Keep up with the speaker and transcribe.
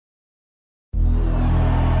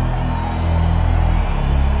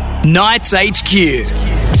Knights HQ.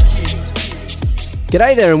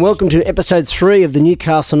 G'day there and welcome to episode 3 of the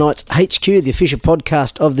Newcastle Knights HQ, the official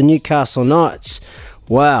podcast of the Newcastle Knights.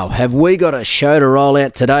 Wow, have we got a show to roll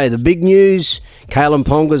out today. The big news, Kalyn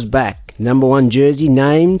Ponga's back. Number 1 jersey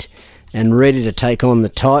named and ready to take on the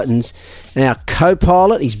Titans. And our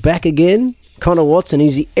co-pilot, he's back again, Connor Watson.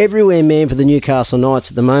 He's the everywhere man for the Newcastle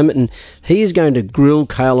Knights at the moment, and he is going to grill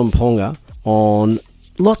Kalyn Ponga on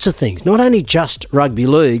lots of things, not only just rugby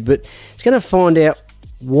league, but he's going to find out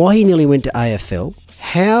why he nearly went to AFL,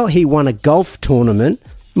 how he won a golf tournament.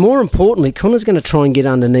 More importantly, Connor's going to try and get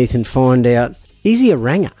underneath and find out, is he a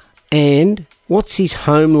ranger? And what's his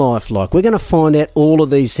home life like? We're going to find out all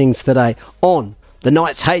of these things today on the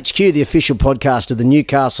Knights HQ, the official podcast of the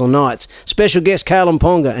Newcastle Knights. Special guest Kalyn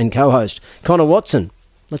Ponga and co-host Connor Watson.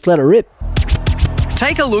 Let's let it rip.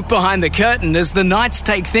 Take a look behind the curtain as the Knights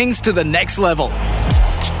take things to the next level.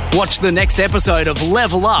 Watch the next episode of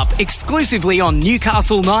Level Up exclusively on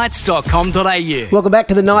newcastleknights.com.au. Welcome back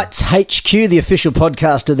to the Knights HQ, the official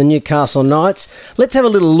podcast of the Newcastle Knights. Let's have a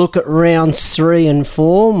little look at rounds 3 and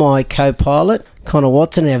 4. My co-pilot, Connor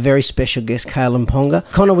Watson, and our very special guest, Kalyn Ponga.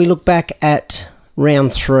 Connor, we look back at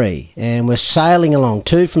round 3 and we're sailing along,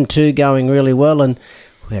 2 from 2 going really well, and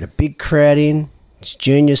we had a big crowd in. It's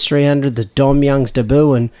Juniors 300, the Dom Young's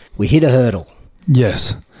debut, and we hit a hurdle.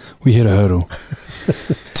 Yes, we hit a hurdle.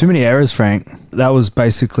 Too many errors, Frank. That was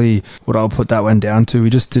basically what I'll put that one down to. We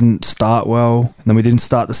just didn't start well, and then we didn't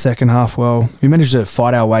start the second half well. We managed to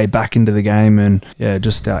fight our way back into the game, and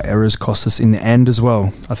just our errors cost us in the end as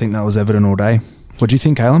well. I think that was evident all day. What do you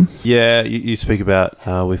think, Kalyn? Yeah, you speak about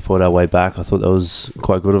how we fought our way back. I thought that was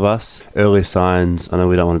quite good of us. Early signs, I know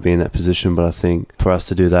we don't want to be in that position, but I think for us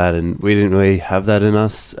to do that, and we didn't really have that in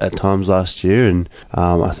us at times last year, and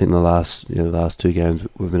I think the last 2 games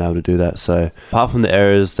we've been able to do that. So apart from the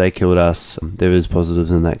errors, they killed us. There is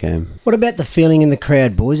positives in that game. What about the feeling in the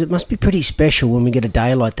crowd, boys? It must be pretty special when we get a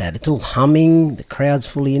day like that. It's all humming, the crowd's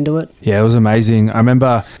fully into it. Yeah, it was amazing. I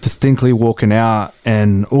remember distinctly walking out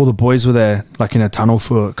and all the boys were there, like in a tunnel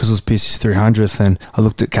because it was PC's 300th, and I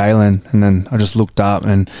looked at Kalyn and then I just looked up,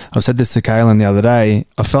 and I said this to Kalyn the other day.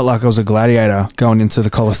 I felt like I was a gladiator going into the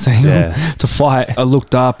Coliseum to fight. I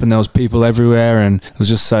looked up and there was people everywhere and it was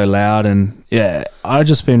just so loud, and I've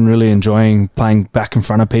just been really enjoying playing back in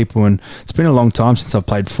front of people, and it's been a long time since I've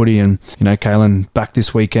played footy, and Kalyn back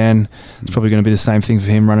this weekend. It's probably going to be the same thing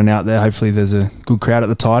for him running out there. Hopefully there's a good crowd at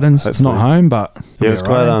the Titans. Hopefully. It's not home, but it was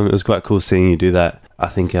quite cool seeing you do that. I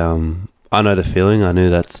think I know the feeling. I knew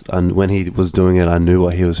that, and when he was doing it, I knew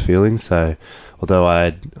what he was feeling. So, although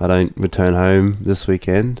I don't return home this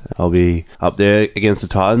weekend, I'll be up there against the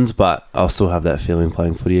Titans, but I'll still have that feeling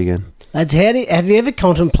playing footy again. Lads, have you ever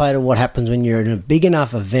contemplated what happens when you're in a big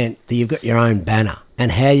enough event that you've got your own banner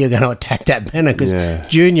and how you're going to attack that banner? Because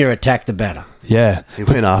Junior attacked the banner. Yeah. He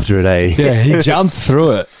went after it, eh? Yeah, he jumped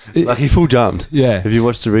through it. He full jumped. Yeah. If you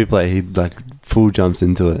watch the replay, he full jumps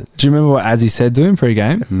into it. Do you remember what Azzy said to him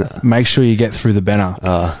pre-game? No. Make sure you get through the banner.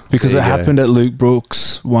 Because it happened at Luke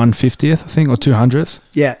Brooks' 150th, I think, or 200th.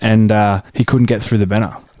 Yeah. And he couldn't get through the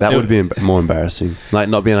banner. That would have been more embarrassing, like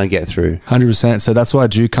not being able to get through. 100%. So that's why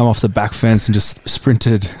Drew come off the back fence and just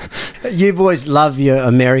sprinted. You boys love your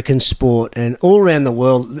American sport, and all around the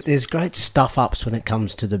world, there's great stuff-ups when it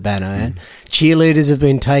comes to the banner. And cheerleaders have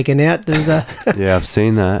been taken out. Yeah, I've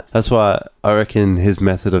seen that. That's why I reckon his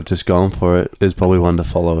method of just going for it is probably one to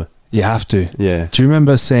follow. You have to. Yeah. Do you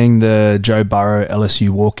remember seeing the Joe Burrow LSU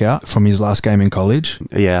walkout from his last game in college?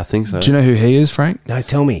 Yeah, I think so. Do you know who he is, Frank? No,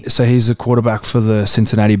 tell me. So he's a quarterback for the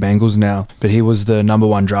Cincinnati Bengals now, but he was the number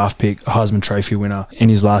 1 draft pick, Heisman Trophy winner in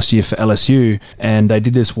his last year for LSU, and they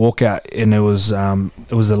did this walkout, and it was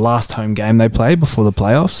the last home game they played before the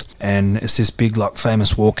playoffs, and it's this big,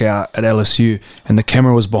 famous walkout at LSU, and the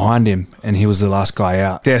camera was behind him, and he was the last guy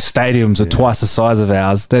out. Their stadiums are twice the size of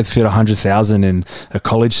ours. They'd fit 100,000 in a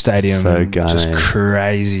college stadium. So just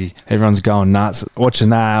crazy. Everyone's going nuts. Watching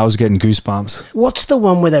that, I was getting goosebumps. What's the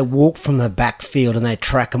one where they walk from the backfield and they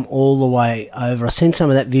track them all the way over? I've seen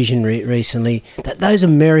some of that vision recently. It was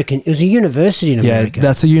a university in America. Yeah,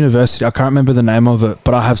 that's a university. I can't remember the name of it,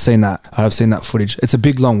 but I have seen that. I have seen that footage. It's a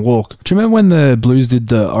big, long walk. Do you remember when the Blues did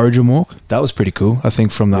the Origin walk? That was pretty cool. I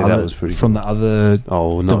think from the other... That was pretty from cool. the other...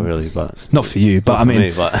 Oh, not really, but... Not for you, but I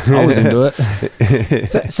mean, but I was into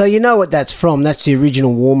it. So you know what that's from. That's the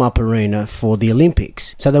original warm-up warm-up arena for the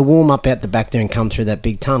Olympics. So they warm up out the back there and come through that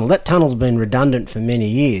big tunnel. That tunnel's been redundant for many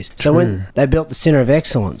years. So when they built the Centre of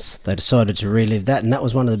Excellence, they decided to relive that, and that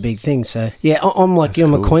was one of the big things. So, yeah, I'm like you,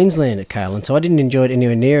 I'm a Queenslander, Kalen, so I didn't enjoy it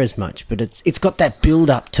anywhere near as much, but it's got that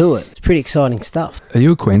build-up to it. It's pretty exciting stuff. Are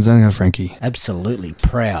you a Queenslander, Frankie? Absolutely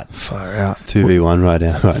proud. Far out. 2v1 right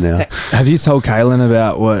now. Have you told Kalen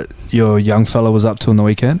about what your young fella was up to on the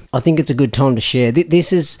weekend? I think it's a good time to share.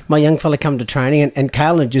 This is my young fella come to training, and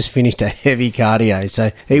Kalen had just finished a heavy cardio,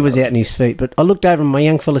 so he was out on his feet. But I looked over and my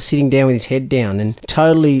young fella sitting down with his head down and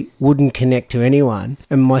totally wouldn't connect to anyone.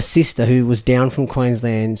 And my sister, who was down from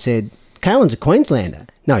Queensland, said, "Kalen's a Queenslander."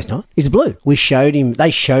 No, he's not. He's blue.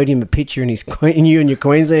 They showed him a picture in you in your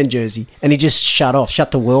Queensland jersey, and he just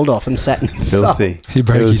shut the world off and sat inside. Filthy. He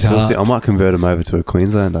broke his heart. I might convert him over to a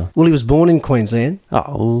Queenslander. Well, he was born in Queensland. Oh,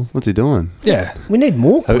 well, what's he doing? Yeah. We need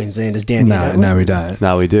more Queenslanders down here. No, we don't.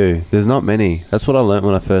 No, we do. There's not many. That's what I learnt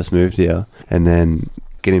when I first moved here, and then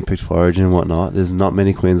getting picked for Origin and whatnot. There's not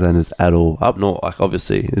many Queenslanders at all. Up north, like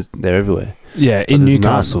obviously, they're everywhere. Yeah, in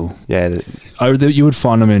Newcastle. None. Yeah. You would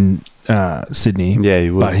find them in Sydney. Yeah,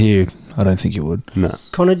 you would. But here, I don't think you would. No.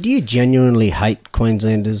 Connor, do you genuinely hate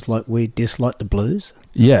Queenslanders like we dislike the Blues?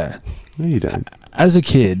 Yeah. No, you don't. As a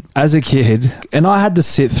kid, and I had to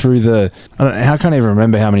sit through I can't even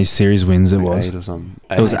remember how many series wins it was. 8 or something.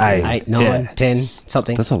 It was 8. 8, 9, 10,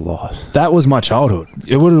 something. That's a lot. That was my childhood.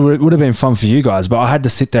 It would have been fun for you guys, but I had to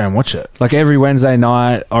sit there and watch it. Like every Wednesday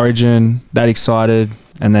night, Origin, that excited,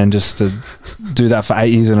 and then just to do that for 8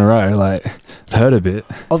 years in a row, like, it hurt a bit.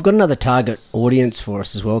 I've got another target audience for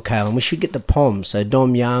us as well, Kalen. We should get the Poms. So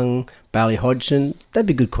Dom Young, Bailey Hodgson, they'd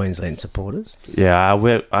be good Queensland supporters. Yeah,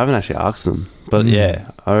 I haven't actually asked them. But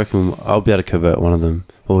yeah, I reckon I'll be able to convert one of them.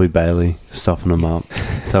 Probably Bailey, soften him up,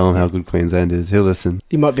 tell him how good Queensland is. He'll listen.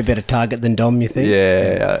 He might be a better target than Dom, you think?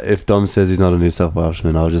 Yeah, if Dom says he's not a New South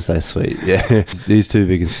Welshman, I'll just say sweet. Yeah, he's too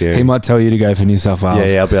big and scary. He might tell you to go for New South Wales.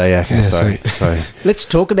 Yeah, I'll be like, yeah, okay, Yeah, sorry. Let's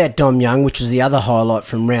talk about Dom Young, which was the other highlight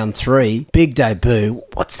from round 3. Big debut.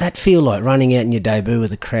 What's that feel like, running out in your debut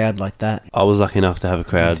with a crowd like that? I was lucky enough to have a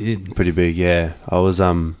crowd pretty big, yeah. I was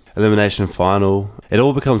elimination final. It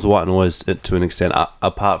all becomes white noise to an extent,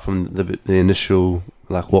 apart from the initial,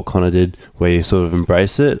 like what Connor did, where you sort of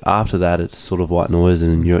embrace it. After that, it's sort of white noise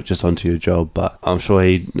and you're just onto your job. But I'm sure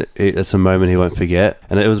it's a moment he won't forget.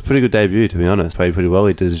 And it was a pretty good debut, to be honest. Played pretty well.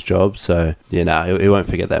 He did his job. So, yeah, he won't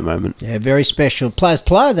forget that moment. Yeah, very special. Players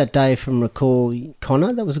player that day from recall,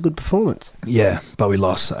 Connor. That was a good performance. Yeah, but we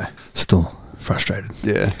lost, so still frustrated.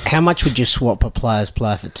 Yeah. How much would you swap a player's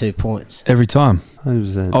player for 2 points? Every time.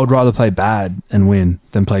 100%. I would rather play bad and win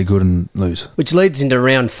than play good and lose. Which leads into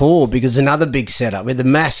round 4, because another big setup with a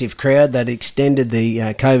massive crowd that extended the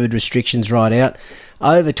COVID restrictions right out.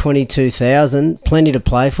 Over 22,000, plenty to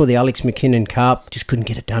play for. The Alex McKinnon Cup, just couldn't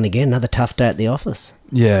get it done again. Another tough day at the office.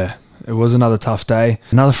 Yeah, it was another tough day.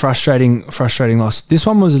 Another frustrating loss. This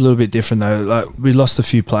one was a little bit different though. Like, we lost a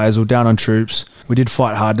few players. We were down on troops. We did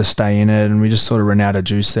fight hard to stay in it, and we just sort of ran out of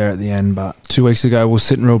juice there at the end. But 2 weeks ago, we were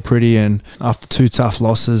sitting real pretty, and after 2 tough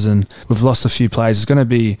losses, and we've lost a few players, it's going to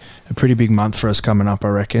be a pretty big month for us coming up, I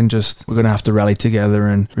reckon. We're going to have to rally together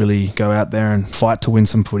and really go out there and fight to win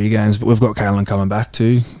some footy games. But we've got Kalen coming back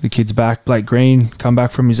too. The kid's back. Blake Green come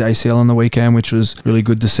back from his ACL on the weekend, which was really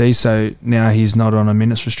good to see. So now he's not on a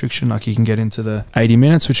minutes restriction. Like, he can get into the 80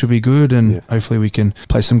 minutes, which will be good, and hopefully we can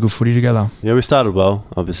play some good footy together. Yeah, we started well,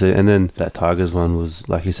 obviously, and then that Tigers one was,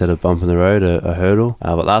 like you said, a bump in the road, a hurdle.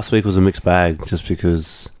 But last week was a mixed bag, just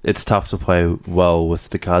because it's tough to play well with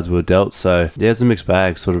the cards we were dealt. So yeah, it's a mixed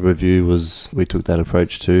bag. Sort of review was, we took that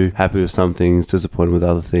approach too. Happy with some things, disappointed with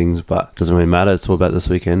other things, but it doesn't really matter. It's all about this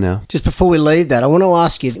weekend now. Just before we leave that, I want to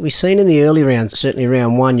ask you, we've seen in the early rounds, certainly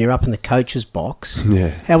round 1, you're up in the coach's box. Yeah.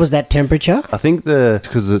 How was that temperature? I think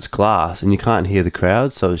because it's glass and you can't hear the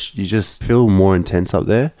crowd, so you just feel more intense up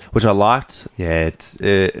there, which I liked. Yeah,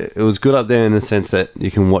 it was good up there in the sense that you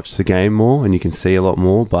can watch the game more and you can see a lot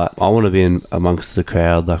more, but I want to be in amongst the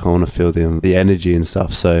crowd. Like, I want to feel the energy and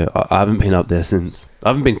stuff, so I haven't been up there since. I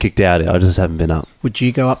haven't been kicked out yet, I just haven't been up. Would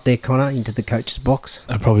you go up there, Connor, into the coach's box?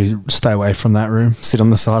 I'd probably stay away from that room, sit on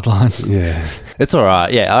the sideline. Yeah. It's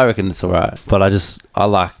alright. Yeah, I reckon it's alright. But I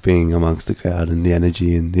like being amongst the crowd and the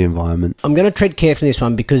energy and the environment. I'm going to tread carefully this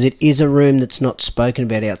one, because it is a room that's not spoken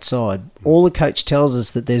about outside. All the coach tells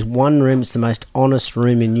us that there's one room, it's the most honest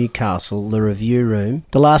room in Newcastle, the review room.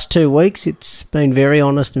 The last 2 weeks, it's been very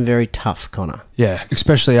honest and very tough, Connor. Yeah,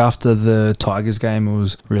 especially after the Tigers game, it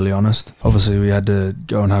was really honest. Obviously, we had to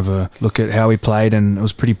go and have a look at how we played, and it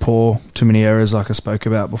was pretty poor. Too many errors, like I spoke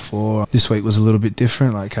about before. This week was a little bit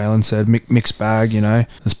different, like Kalen said, mixed bag,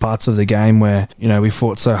 There's parts of the game where, we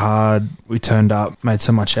fought so hard, we turned up, made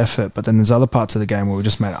so much effort, but then there's other parts of the game where we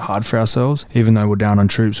just made it hard for ourselves. Even though we're down on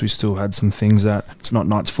troops, we still had some things that it's not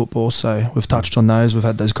Knights football, so we've touched on those, we've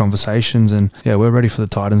had those conversations, and yeah, we're ready for the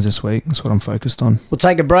Titans this week. That's what I'm focused on. We'll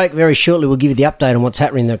take a break very shortly. We'll give you the update on what's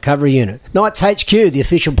happening in the recovery unit. Knights HQ, the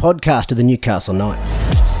official podcast of the Newcastle Knights.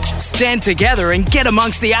 Stand together and get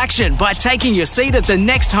amongst the action by taking your seat at the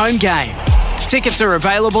next home game. Tickets are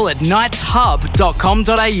available at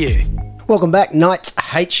knightshub.com.au. Welcome back, Knights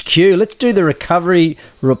HQ. Let's do the recovery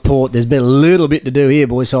report. There's been a little bit to do here,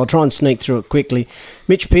 boys, so I'll try and sneak through it quickly.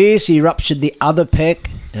 Mitch Pearce, he ruptured the other pec,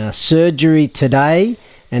 surgery today,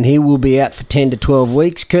 and he will be out for 10 to 12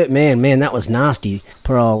 weeks. Kurt Mann, that was nasty.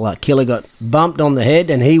 Poor old killer got bumped on the head,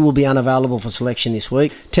 and he will be unavailable for selection this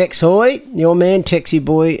week. Tex Hoy, your man, Texie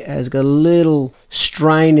boy, has got a little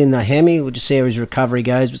strain in the hammy. We'll just see how his recovery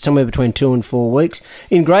goes, but somewhere between 2 and 4 weeks.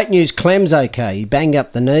 In great news, Clem's okay. He banged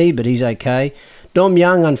up the knee, but he's okay. Dom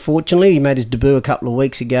Young, unfortunately, he made his debut a couple of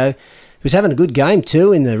weeks ago. He was having a good game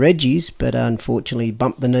too in the Reggies, but unfortunately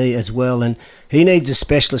bumped the knee as well, and he needs a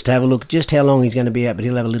specialist to have a look at just how long he's going to be out, but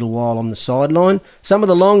he'll have a little while on the sideline. Some of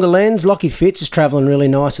the longer lens, Lockie Fitz is travelling really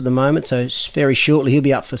nice at the moment, so very shortly he'll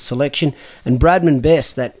be up for selection. And Bradman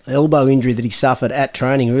Best, that elbow injury that he suffered at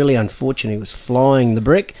training, really unfortunate. He was flying the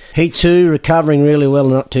brick. He too recovering really well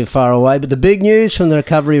and not too far away. But the big news from the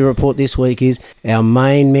recovery report this week is our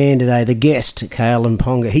main man today, the guest, Kalyn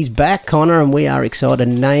Ponga. He's back, Connor, and we are excited.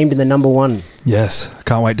 Named in the number 1. Yes, I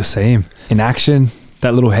can't wait to see him in action.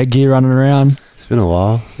 That little headgear running around. It's been a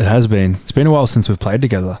while. It has been. It's been a while since we've played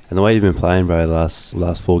together. And the way you've been playing, bro, the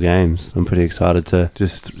last 4 games, I'm pretty excited to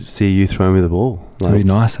just see you throw me the ball. It'll be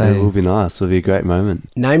nice, eh? It will be nice. It'll be a great moment.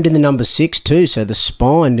 Named in the number 6 too, so the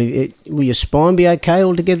spine. Will your spine be okay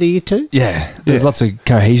altogether, you two? Yeah, there's lots of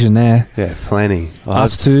cohesion there. Yeah, plenty.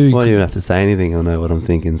 Us too. I don't even have to say anything. I'll know what I'm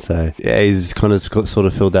thinking. So, yeah, he's kind of sort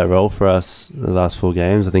of filled that role for us the last 4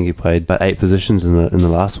 games. I think he played about 8 positions in the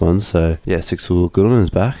last one. So, yeah, 6 will look good on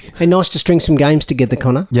his back. Hey, nice to string some games together,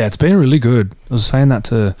 Connor. Yeah, it's been really good. I was saying that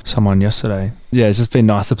to someone yesterday. Yeah, it's just been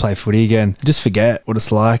nice to play footy again. Just forget what it's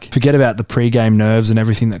like. Forget about the pre-game nerves and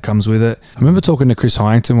everything that comes with it. I remember talking to Chris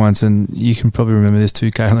Hyington once, and you can probably remember this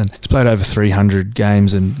too, Kalyn. He's played over 300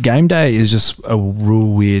 games, and game day is just a real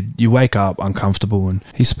weird... You wake up uncomfortable, and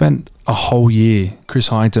he spent a whole year, Chris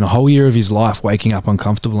Hyington, a whole year of his life waking up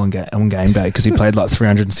uncomfortable on game day because he played like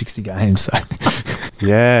 360 games. So.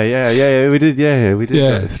 Yeah, we did. Yeah, we did.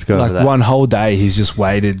 Yeah, like one whole day, he's just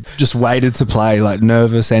waited to play, like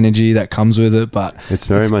nervous energy that comes with it. But it's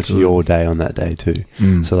very much good. Your day on that day too.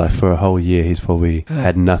 So like for a whole year, he's probably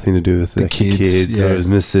had nothing to do with the kids or his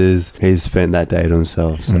missus. He's spent that day to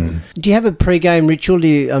himself. So. Do you have a pre-game ritual?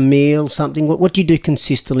 A meal, something? What do you do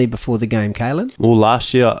consistently before the game, Kalyn? Well,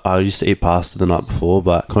 last year I used to eat pasta the night before,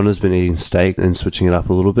 but Connor's been eating steak and switching it up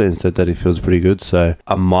a little bit and said that he feels pretty good. So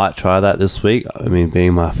I might try that this week. I mean,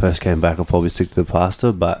 being my first game back, I'll probably stick to the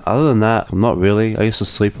pasta. But other than that, I'm not really. I used to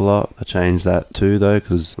sleep a lot. I changed that too, though,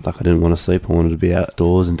 because I didn't want to sleep. I wanted to be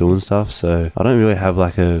outdoors and doing stuff. So I don't really have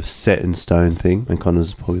like a set in stone thing. And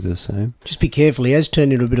Connor's probably the same. Just be careful. He has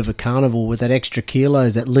turned into a bit of a carnivore with that extra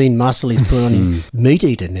kilos, that lean muscle he's put on him. Meat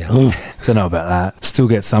eater now. Don't know about that. Still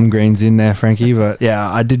get some greens in there, Frankie. But yeah,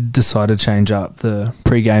 I did decide to change up the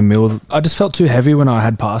pre-game meal. I just felt too heavy when I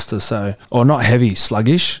had pasta, or not heavy,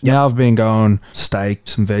 sluggish. Yep. Now I've been going steak,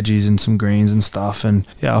 some veggies and some greens and stuff, and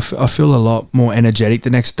yeah, I feel a lot more energetic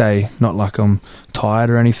the next day, not like I'm tired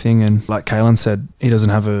or anything. And like Kalyn said, he doesn't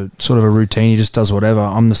have a sort of a routine, he just does whatever.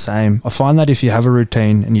 I'm the same. I find that if you have a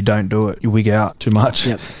routine and you don't do it, you wig out too much.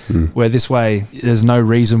 Yep. Where this way, there's no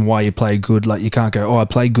reason why you play good. Like you can't go, I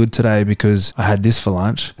played good today because I had this for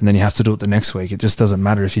lunch, and then you have to do it the next week. It just doesn't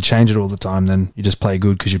matter. If you change it all the time, then you just play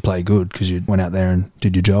good because you play good because you went out there and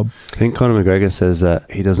did your job. I think Conor McGregor says that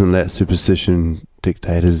he doesn't let superstition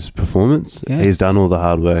dictate his performance. Yeah. He's done all the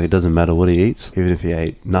hard work. It doesn't matter what he eats. Even if he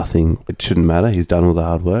ate nothing, it shouldn't matter. He's done all the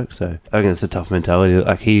hard work. So I think it's a tough mentality.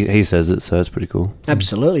 Like he says it, so it's pretty cool.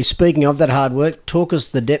 Absolutely. Speaking of that hard work, talk us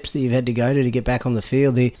the depths that you've had to go to get back on the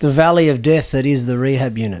field. The valley of death that is the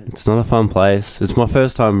rehab unit. It's not a fun place. It's my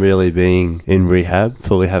first time really being in rehab,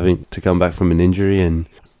 fully having to come back from an injury, and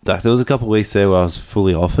like there was a couple of weeks there where I was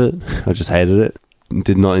fully off it. I just hated it.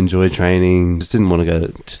 Did not enjoy training. Just didn't want to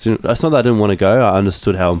go. It's not that I didn't want to go. I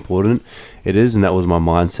understood how important it is, and that was my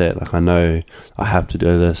mindset. Like I know I have to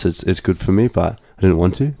do this. It's good for me, but I didn't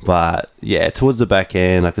want to. But yeah, towards the back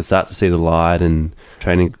end, I could start to see the light and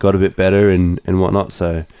training got a bit better and whatnot.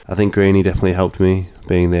 So I think Greeny definitely helped me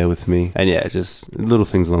being there with me. And yeah, just little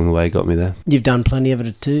things along the way got me there. You've done plenty of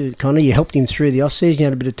it too, Connor. You helped him through the off-season. You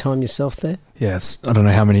had a bit of time yourself there. Yes, I don't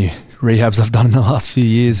know how many rehabs I've done in the last few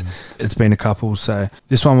years. It's been a couple, so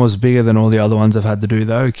this one was bigger than all the other ones I've had to do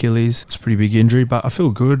though. Achilles, it's a pretty big injury, but I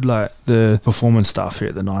feel good. Like the performance staff here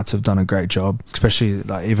at the Knights have done a great job, especially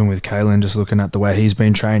like even with Kalen, just looking at the way he's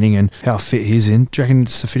been training and how fit he's in. Do you reckon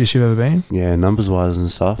it's the fittest you've ever been? Yeah, numbers wise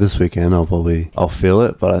and stuff. This weekend I'll feel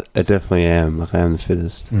it, but I definitely am. Like I am the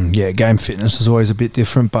fittest. Yeah, game fitness is always a bit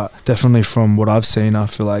different, but definitely from what I've seen, I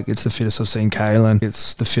feel like it's the fittest I've seen Kalen.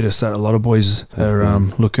 It's the fittest that a lot of boys are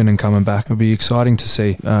looking and coming back. It'll be exciting to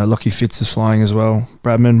see. Lockie Fitz is flying as well.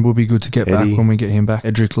 Bradman will be good to get back when we get him back.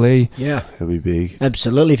 Edric Lee. Yeah. He'll be big.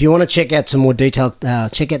 Absolutely. If you want to check out some more detail,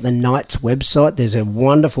 check out the Knights website. There's a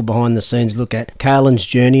wonderful behind-the-scenes look at Kalen's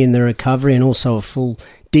journey in the recovery and also a full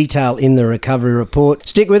detail in the recovery report.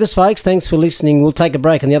 Stick with us, folks. Thanks for listening. We'll take a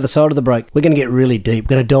break. On the other side of the break, we're going to get really deep.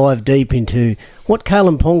 We're going to dive deep into what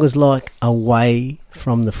Kalyn Ponga's like away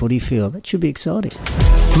from the footy field. That should be exciting.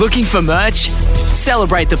 Looking for merch?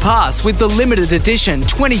 Celebrate the past with the limited edition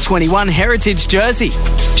 2021 Heritage Jersey.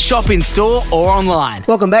 Shop in store or online.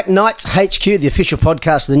 Welcome back, Knights HQ, the official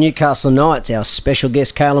podcast of the Newcastle Knights. Our special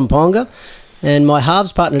guest, Kalyn Ponga. And my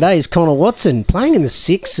halves partner today is Connor Watson, playing in the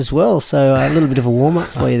six as well. So a little bit of a warm-up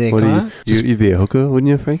for you there, Connor. You'd be a hooker, wouldn't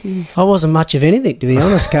you, Frankie? I wasn't much of anything, to be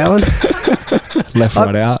honest, Kalyn. Left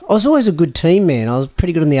right out. I was always a good team man. I was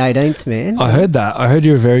pretty good on the 18th man. I heard that. I heard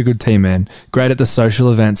you're a very good team man. Great at the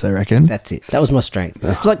social events, I reckon. That's it. That was my strength.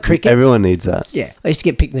 It's like cricket. Everyone needs that. Yeah. I used to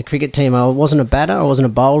get picked in the cricket team. I wasn't a batter, I wasn't a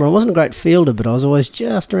bowler, I wasn't a great fielder, but I was always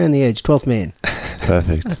just around the edge, 12th man.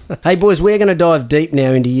 Perfect. Hey, boys, we're going to dive deep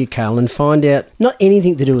now into you, Kalyn, and find out not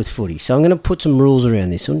anything to do with footy. So I'm going to put some rules around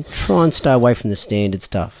this and try and stay away from the standard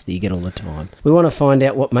stuff that you get all the time. We want to find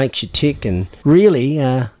out what makes you tick and really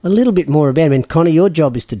a little bit more about him. And Connor, your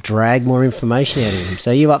job is to drag more information out of him.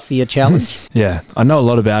 So are you up for your challenge? Yeah, I know a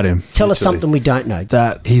lot about him. Tell us something we don't know.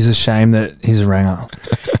 That he's ashamed that he's a ranger.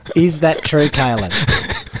 Is that true, Kalyn?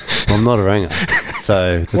 Well, I'm not a ranger,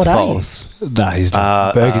 so it's What false. Nah, he's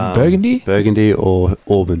Burgundy? Burgundy or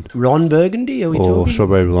Auburn. Ron Burgundy, are we Or talking?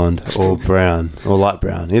 strawberry blonde, or brown, or light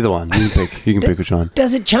brown. Either one. You can pick which one.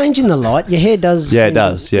 Does it change in the light? Your hair does... Yeah, it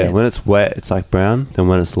does. Yeah. When it's wet, it's like brown. Then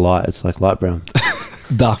when it's light, it's like light brown.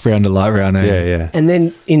 Dark brown to light brown, eh? Yeah. And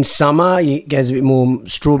then in summer, it goes a bit more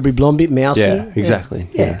strawberry blonde, bit mousy. Yeah, exactly.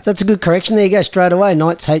 Yeah, that's a good correction. There you go, straight away.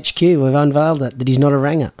 Knights HQ, we've unveiled that he's not a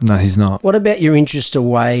ranger. No, he's not. What about your interest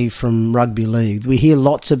away from rugby league? We hear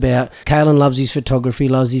lots about Kalyn loves his photography,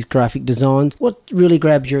 loves his graphic designs. What really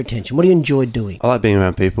grabs your attention? What do you enjoy doing? I like being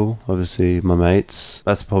around people, obviously my mates.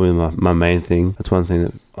 That's probably my main thing. That's one thing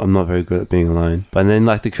that I'm not very good at being alone. But then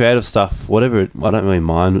like the creative stuff, whatever, I don't really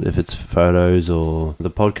mind if it's photos or the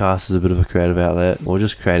podcast is a bit of a creative outlet or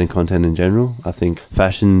just creating content in general. I think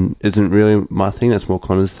fashion isn't really my thing, that's more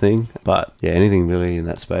Connor's thing. But yeah, anything really in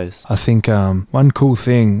that space. I think one cool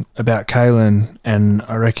thing about Kalyn, and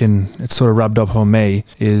I reckon it's sort of rubbed up on me,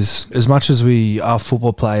 is as much as we are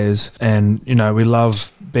football players and, you know, we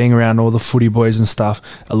love being around all the footy boys and stuff,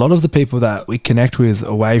 a lot of the people that we connect with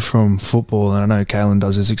away from football, and I know Kalyn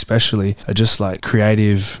does this especially, are just like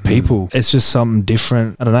creative people. It's just something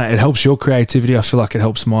different. I don't know, it helps your creativity. I feel like it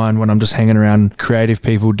helps mine when I'm just hanging around creative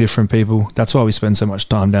people, different people. That's why we spend so much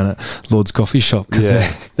time down at Lord's Coffee Shop, because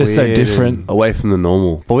they're so different. Away from the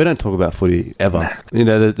normal. But we don't talk about footy ever. You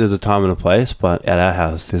know, there's a time and a place, but at our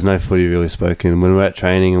house, there's no footy really spoken. When we're at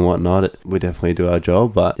training and whatnot, we definitely do our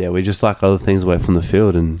job. But yeah, we just like other things away from the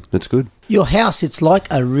field, and it's good. Your house, it's like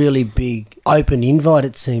a really big open invite,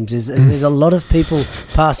 it seems. There's a lot of people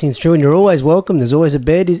passing through and you're always welcome. There's always a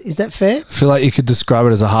bed. Is that fair? I feel like you could describe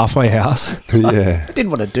it as a halfway house. Yeah. I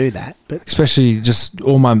didn't want to do that, but... Especially just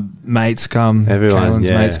all my mates come. Everyone, Kalyn's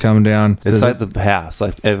mates come down. It's like the house.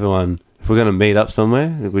 Like everyone, if we're going to meet up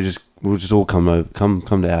somewhere, we'll just all come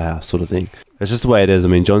to our house sort of thing. It's just the way it is. I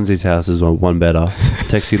mean, Johnsie's house is one better.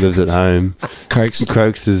 Texie lives at home.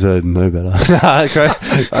 Croaks is no better.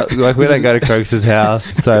 Like we don't go to Croaks' house,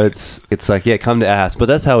 so it's like, yeah, come to our house. But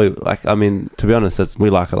that's how we like. I mean, to be honest,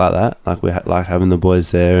 we like it like that. Like we like having the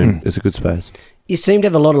boys there, and it's a good space. You seem to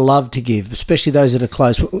have a lot of love to give, especially those that are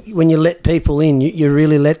close. When you let people in, you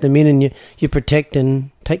really let them in, and you protect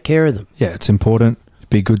and take care of them. Yeah, it's important.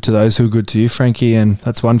 Be good to those who are good to you, Frankie, and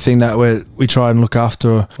that's one thing that we try and look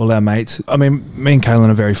after all our mates. I mean, me and Kalyn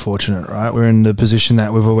are very fortunate, right? We're in the position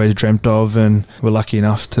that we've always dreamt of, and we're lucky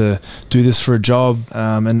enough to do this for a job,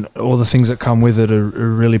 and all the things that come with it are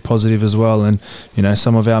really positive as well. And you know,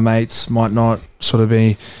 some of our mates might not sort of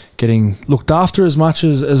be getting looked after as much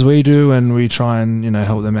as we do, and we try and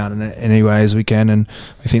help them out in any way as we can, and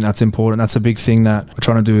we think that's important. That's a big thing that we're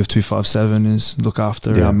trying to do with 257 is look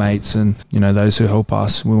after our mates and those who help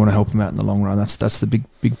us. We want to help them out in the long run. That's the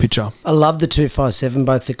big picture. I love the 257,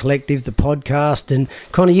 both the collective, the podcast, and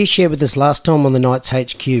Connor, you shared with us last time on the Knights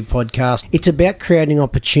HQ podcast. It's about creating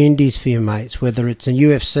opportunities for your mates, whether it's a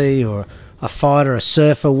UFC or a fighter, a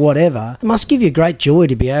surfer, whatever. It must give you great joy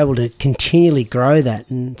to be able to continually grow that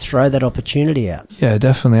and throw that opportunity out. Yeah,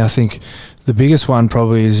 definitely. I think the biggest one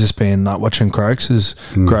probably is just being like watching Croaks'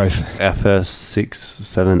 growth. Our first 6,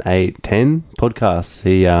 7, 8, 10 podcasts,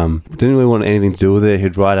 he didn't really want anything to do with it.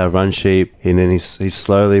 He'd write our run sheet, and then he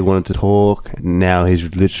slowly wanted to talk. Now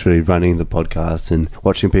he's literally running the podcast and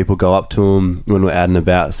watching people go up to him when we're out and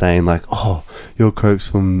about saying like, "Oh, you're Croaks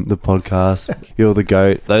from the podcast. You're the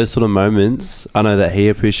GOAT." Those sort of moments, I know that he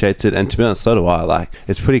appreciates it, and to be honest, so do I. Like,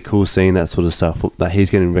 it's pretty cool seeing that sort of stuff, that he's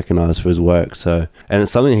getting recognised for his work. So, and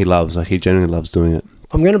it's something he loves. Like, he genuinely loves doing it.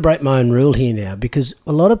 I'm going to break my own rule here now, because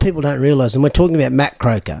a lot of people don't realise, and we're talking about Matt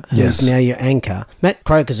Croker, who's now your anchor. Matt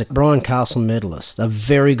Croker's a Brian Castle medalist, a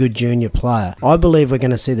very good junior player. I believe we're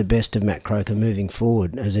going to see the best of Matt Croker moving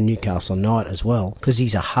forward as a Newcastle Knight as well, because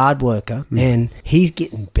he's a hard worker and he's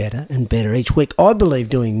getting better and better each week. I believe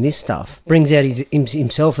doing this stuff brings out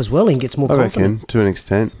himself as well and gets more confident. I reckon, to an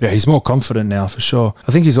extent. Yeah, he's more confident now for sure.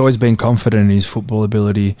 I think he's always been confident in his football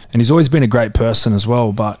ability, and he's always been a great person as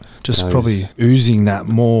well, but just probably oozing that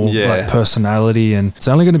more like personality, and it's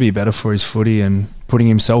only going to be better for his footy and putting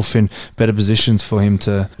himself in better positions for him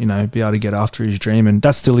to be able to get after his dream. And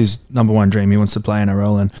that's still his number one dream. He wants to play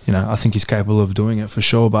NRL, and I think he's capable of doing it for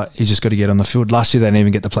sure, but he's just got to get on the field. Last year they didn't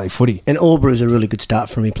even get to play footy, and Albury's a really good start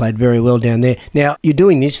for him. He played very well down there. Now you're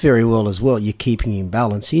doing this very well as well. You're keeping him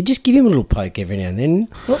balanced, so you just give him a little poke every now and then.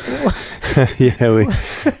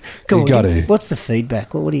 Come on, what's the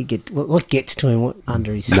feedback? What do you get? What gets to him? What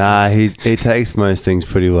under his? Nah, he takes most things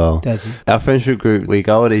pretty well. Does he? Our friendship group, we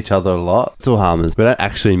go at each other a lot. It's all harmless. We don't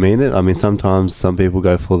actually mean it. I mean, sometimes some people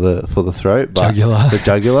go for the throat, but the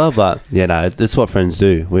jugular. But that's what friends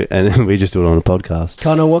do. We just do it on a podcast.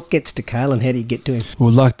 Connor, what gets to Kalen? How do you get to him?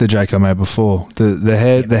 Well, like the joke I made before, the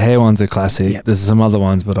hair ones are classic. Yep. There's some other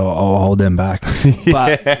ones, but I'll hold them back.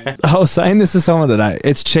 But I was saying this to someone today.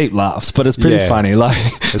 It's cheap laughs, but it's pretty funny. Like,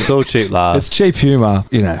 it's all cheap laughs. It's cheap humour,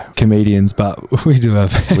 comedians, but we do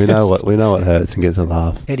have. We know what hurts and gets a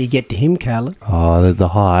laugh. How do you get to him, Kalen? Oh, the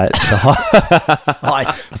height.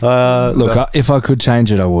 Look, if I could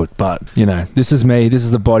change it, I would. But this is me. This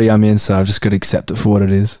is the body I'm in, so I've just got to accept it for what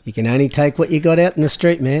it is. You can only take what you got out in the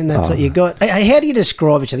street, man. That's what you got. Hey, how do you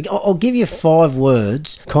describe each other? I'll give you 5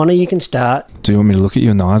 words. Connor, you can start. Do you want me to look at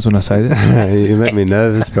you in the eyes when I say this? You make me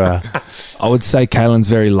nervous, bro. I would say Kalen's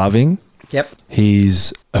very loving. Yep.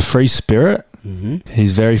 He's a free spirit. Mm-hmm.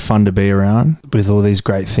 He's very fun to be around. With all these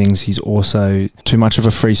great things, he's also too much of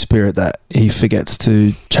a free spirit that he forgets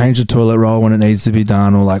to change the toilet roll when it needs to be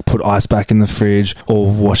done, or like put ice back in the fridge, or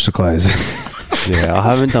wash the clothes. Yeah, I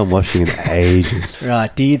haven't done washing in ages.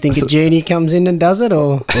 Right. Do you think a genie comes in and does it,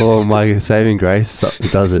 or? Or my saving grace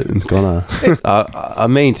does it and Connor. I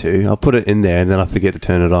mean to. I'll put it in there and then I forget to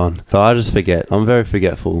turn it on. So I just forget. I'm very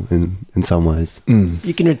forgetful in some ways.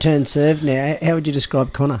 You can return serve now. How would you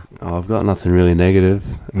describe Connor? Oh, I've got nothing really negative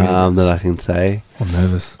that I can say. I'm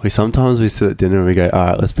nervous. We sit at dinner and we go, all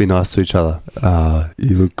right, let's be nice to each other.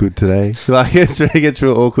 You look good today. Like, it gets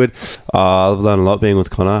real awkward. I've learned a lot being with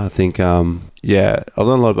Connor. I think, I've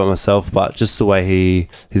learned a lot about myself, but just the way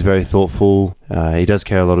he's very thoughtful. He does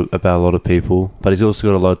care about a lot of people, but he's also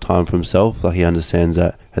got a lot of time for himself. Like, he understands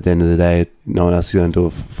that at the end of the day, no one else is going to do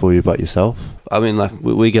it for you but yourself. I mean, like,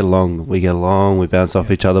 we get along. We bounce off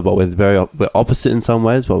each other, but we're opposite in some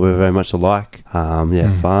ways, but we're very much alike.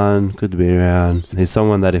 Fun, good to be around. He's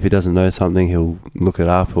someone that if he doesn't know something, he'll look it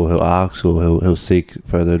up, or he'll ask, or he'll seek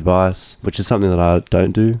further advice, which is something that I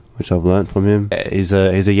don't do, which I've learned from him. He's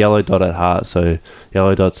a yellow dot at heart, so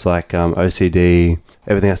yellow dot's like OCD.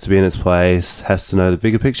 Everything has to be in its place, has to know the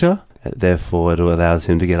bigger picture. Therefore, it allows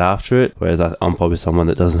him to get after it. Whereas I'm probably someone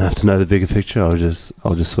that doesn't have to know the bigger picture. I'll just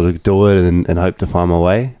sort of do it and hope to find my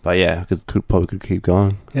way. But yeah, I could keep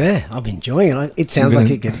going. Yeah, I'm enjoying it. It sounds like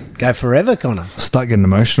it could go forever, Connor. Start getting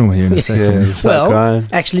emotional here in a second. Well,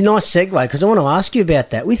 actually, nice segue, because I want to ask you about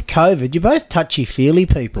that. With COVID, you're both touchy-feely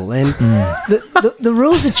people, and the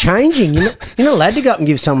rules are changing. You're not allowed to go up and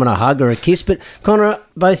give someone a hug or a kiss, but Connor,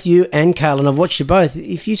 both you and Kalen, I've watched you both.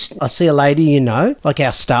 If I see a lady like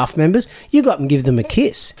our staff member, members, you go up and give them a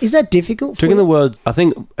kiss. Is that difficult? Do you reckon the world, I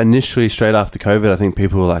think initially straight after COVID, I think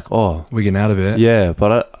people were like, oh, We're getting out of it. yeah,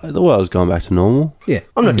 but the world's going back to normal. Yeah.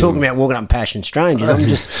 I'm not talking about walking up and passion strangers. I'm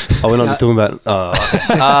just... Oh, we're not talking about,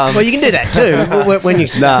 well, you can do that too when you...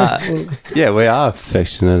 nah, yeah, we are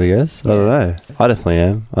affectionate, I guess. I don't know. I definitely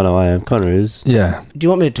am. I know I am. Connor is. Yeah. Do you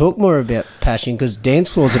want me to talk more about passion? Because dance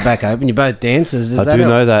floors are back open. You're both dancers. Does I that do help?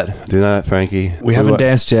 know that. I do know that, Frankie. We haven't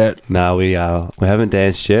danced yet. No, we haven't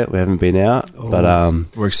danced yet. We haven't been out. But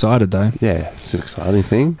We're excited though. yeah, it's an exciting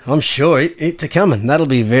thing. I'm sure it's a coming. That'll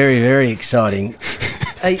be very, very exciting.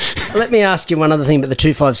 Hey, let me ask you one other thing about the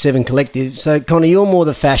 257 Collective. So, Connor, you're more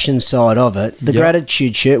the fashion side of it. The Yep.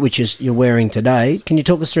 Gratitude shirt, which is you're wearing today. Can you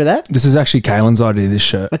talk us through that? This is actually Kaylin's idea, this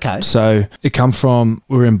shirt. Okay. So it come from,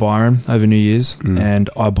 we were in Byron over New Year's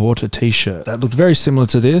and I bought a t-shirt that looked very similar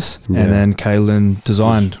to this Yeah. and then Kaylin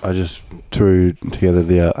designed. I just threw together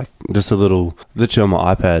the just a little, literally on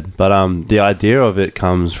my iPad. But the idea of it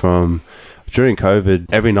comes from during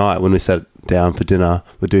COVID. Every night when we sat down for dinner,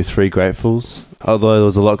 we'd do 3 gratefuls. Although there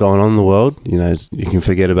was a lot going on in the world, you know, you can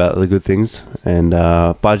forget about the good things. And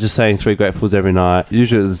by just saying 3 gratefuls every night,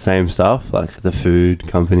 usually it was the same stuff, like the food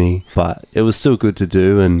company, but it was still good to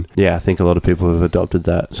do. And yeah, I think a lot of people have adopted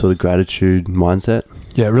that sort of gratitude mindset.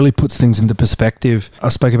 Yeah, it really puts things into perspective. I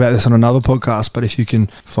spoke about this on another podcast, but if you can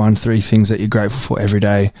find 3 things that you're grateful for every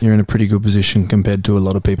day, you're in a pretty good position compared to a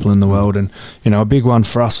lot of people in the world. And, you know, a big one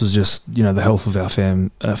for us was just, you know, the health of our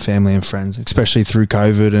family and friends, especially through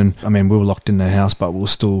COVID. And, I mean, we were locked in the house, but we were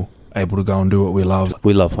still able to go and do what we love.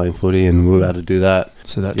 We love playing footy and we were able to do that.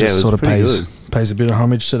 So that Yeah, it just was sort of pretty pays a bit of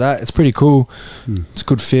homage to that. It's pretty cool. It's a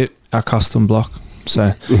good fit, our custom block.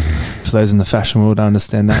 So for those in the fashion world, I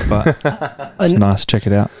understand that, but it's nice. Check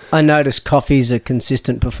it out. I noticed coffee's a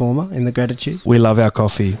consistent performer in the Gratitude. We love our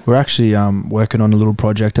coffee. We're actually working on a little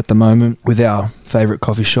project at the moment with our favourite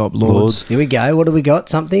coffee shop, Lords. Here we go. What do we got?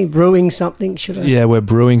 Something? Brewing something, should I say? Yeah, we're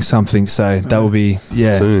brewing something, so that will be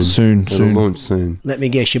soon. It'll launch soon. Let me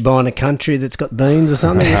guess, you're buying a country that's got beans or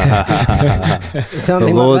something? The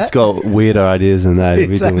Something Lord's like that? got weirder ideas than that.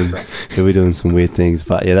 Exactly. He'll be doing some weird things,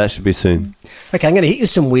 but yeah, that should be soon. Okay, I'm going to hit you with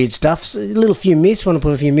some weird stuff. So, a little few myths. Want to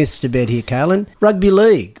put a few myths to bed here, Kaylin. Rugby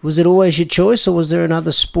league. Was it always your choice, or was there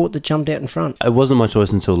another sport that jumped out in front? It wasn't my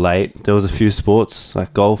choice until late. There was a few sports,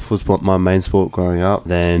 like golf was my main sport growing up.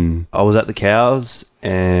 Then I was at the Cows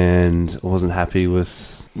and I wasn't happy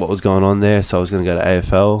with what was going on there, so I was going to go to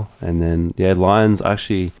AFL. And then, yeah, Lions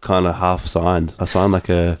actually kind of half signed. I signed like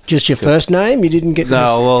a... Just your first name? You didn't get...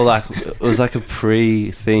 No, well, like it was like a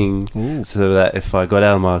pre-thing, so that if I got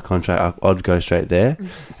out of my contract, I'd go straight there.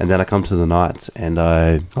 And then I come to the Knights, and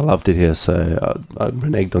I loved it here, so I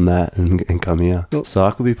reneged on that and come here. So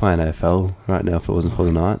I could be playing AFL right now if it wasn't for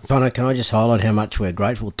the Knights. Connor, can I just highlight how much we're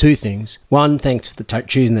grateful? 2 things. One, thanks for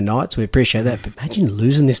choosing the Knights. We appreciate that. But imagine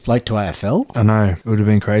losing this bloke to AFL. I know, it would have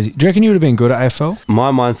been crazy. Do you reckon you would have been good at AFL?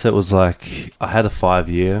 My mindset was like, I had a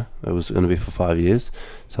 5-year. It was going to be for 5 years.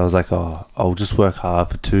 So I was like, oh, I'll just work hard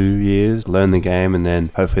for 2 years, learn the game, and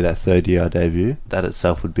then hopefully that 3rd year I debut. That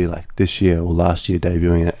itself would be like this year or last year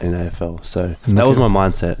debuting in AFL. So that was my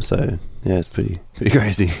mindset. So yeah, it's pretty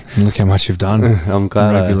crazy. And look how much you've done. I'm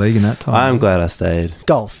glad in rugby league in that time. I'm glad I stayed.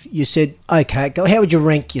 Golf. You said, okay, how would you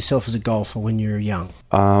rank yourself as a golfer when you were young?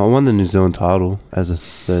 I won the New Zealand title as a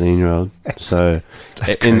 13-year-old. So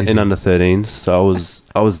in under 13s. So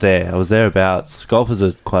I was there. I was thereabouts. Golf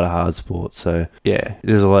is quite a hard sport. So yeah,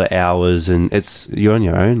 there's a lot of hours and you're on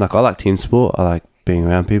your own. Like I like team sport. I like being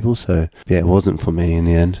around people. So yeah, it wasn't for me in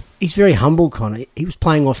the end. He's very humble, Connor. He was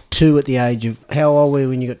playing off 2 at the age of... How old were you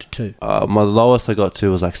when you got to 2? My lowest I got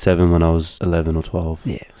to was like 7 when I was 11 or 12.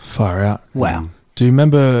 Yeah. Far out. Wow. Do you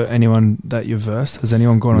remember anyone that you've versed? Has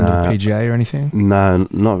anyone gone on to the PGA or anything? No,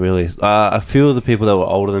 not really. A few of the people that were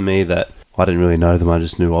older than me that I didn't really know them, I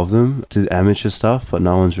just knew of them. Did amateur stuff, but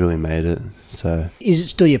no one's really made it. So is it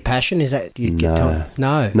still your passion? Is that you get time?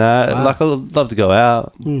 No. Wow. Like I'd love to go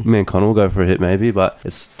out. Me and Connor will go for a hit maybe, but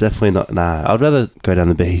it's definitely not. I'd rather go down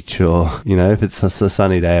the beach or, you know, if it's a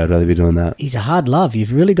sunny day, I'd rather be doing that. He's a hard love.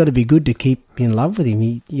 You've really got to be good to keep in love with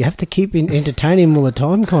him. You have to keep entertaining him all the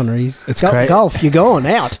time, Connor. It's golf. You're going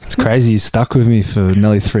out. It's crazy. He's stuck with me for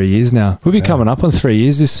nearly 3 years now. We'll be coming up on 3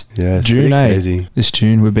 years this June, crazy. This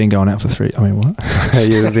June, we've been going out for 3. I mean, what?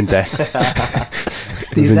 Yeah, we've been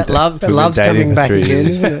Is that love? That We've been love's dating coming for back 3 again,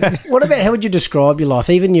 years. isn't it? What about, how would you describe your life?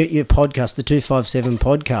 Even your podcast, the 257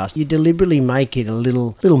 podcast, you deliberately make it a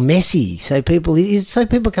little messy, so people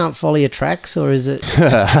can't follow your tracks, or is it?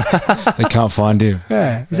 They can't find him.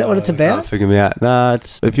 Yeah, is that what it's about? Figure me out. Nah,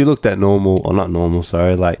 it's if you looked at not normal,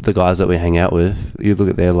 sorry, like the guys that we hang out with, you look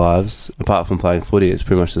at their lives, apart from playing footy, it's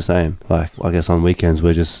pretty much the same. Like, I guess on weekends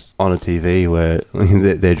we're just on a TV where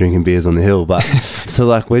they're drinking beers on the hill, but so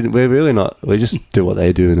like we're really not, we just do what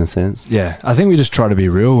they do in a sense. Yeah, I think we just try to be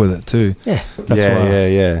real with it too. Yeah. That's why.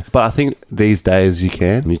 Yeah. But I think these days you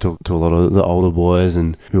talk to a lot of the older boys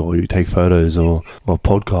and you take photos or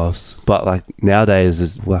podcasts. But like nowadays,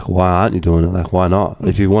 it's like, why aren't you doing it? Like, why not?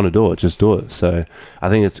 If you want to do it, just do it. So I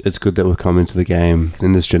think it's good that we've come into the game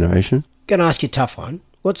in this generation. Going to ask you a tough one.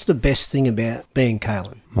 What's the best thing about being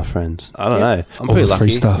Kalen? My friends. I don't know. I'm All pretty the lucky.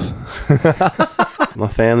 free stuff. My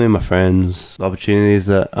family, my friends, the opportunities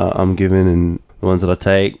that I'm given and the ones that I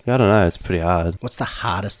take. I don't know. It's pretty hard. What's the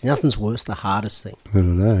hardest thing? Nothing's worse, the hardest thing. I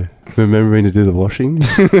don't know. Remembering to do the washing.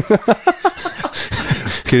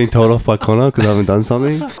 Getting told off by Connor because I haven't done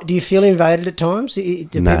something. Do you feel invaded at times?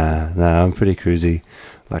 Nah, I'm pretty cruisy.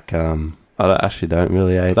 Like, I actually don't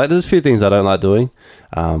really. Like, there's a few things I don't like doing,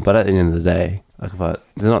 but at the end of the day, like,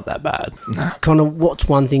 they're not that bad. Connor, what's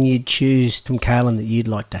one thing you'd choose from Kalen that you'd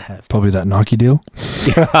like to have? Probably that Nike deal.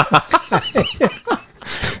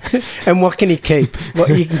 And what can he keep?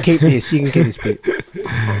 You can keep this. You can keep this bit.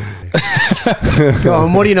 Go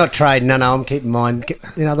on, what are you not trading? No, I'm keeping mine.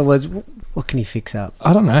 In other words, what can he fix up?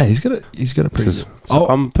 I don't know. He's got a pretty.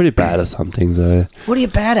 I'm pretty bad at some things though. What are you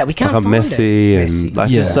bad at? We can't Like, I'm find messy it. and like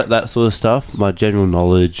Yeah. just that sort of stuff. My general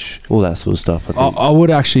knowledge, all that sort of stuff. I think. I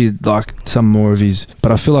would actually like some more of his,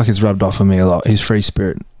 but I feel like it's rubbed off on me a lot. His free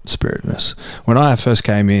spiritness. When I first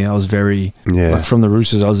came here, I was very like from the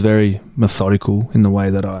Roosters. I was very methodical in the way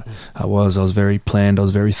that I was. I was very planned. I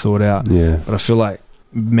was very thought out. Yeah. But I feel like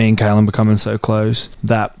me and Kalen becoming so close,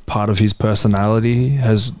 that part of his personality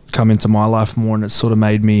has come into my life more, and it's sort of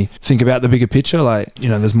made me think about the bigger picture. Like, you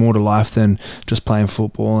know, there's more to life than just playing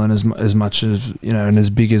football, and as much as, you know, and as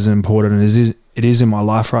big as important as it is in my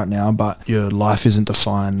life right now, but your life isn't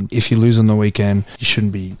defined. If you lose on the weekend, you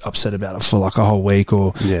shouldn't be upset about it for like a whole week,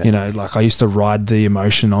 or you know, like I used to ride the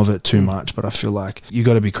emotion of it too much, but I feel like you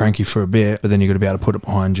got to be cranky for a bit, but then you got to be able to put it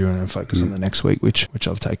behind you and then focus on the next week, which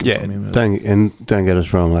I've taken from him. Don't get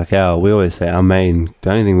us wrong. Like we always say, the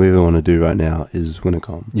only thing we want to do right now is win a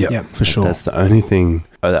comp. Yeah, for sure. That's the only thing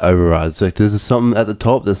that overrides. Like, there's something at the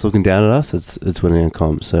top that's looking down at us. It's winning a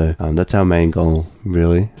comp. So that's our main goal,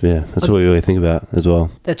 really. Yeah, that's what we really think about as well.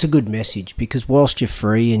 That's a good message, because whilst you're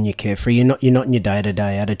free and you're carefree, you're not in your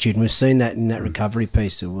day-to-day attitude. And we've seen that in that recovery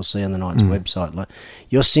piece that we'll see on the Knights website. Like,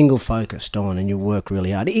 you're single focused on, and you work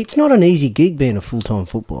really hard. It's not an easy gig being a full-time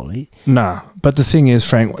footballer. Nah, but the thing is,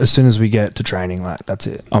 Frank, as soon as we get to training, like, that's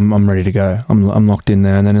it. I'm ready to go. I'm locked in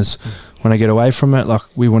there, and then when I get away from it, like,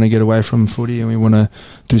 we want to get away from footy and we want to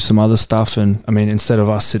do some other stuff. And I mean, instead of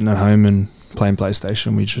us sitting at home and playing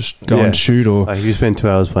PlayStation, we just go and shoot. Or like, if you spend 2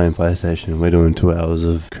 hours playing PlayStation, we're doing 2 hours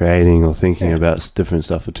of creating or thinking about different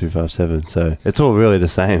stuff for 257. So it's all really the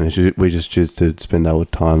same. We just choose to spend our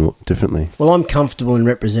time differently. Well, I'm comfortable in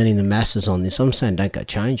representing the masses on this. I'm saying don't go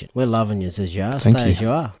change it. We're loving you as you are. Thank Stay you. as you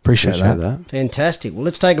are. Appreciate that. Fantastic. Well,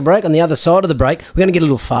 let's take a break. On the other side of the break, we're going to get a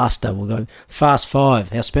little faster. We'll go fast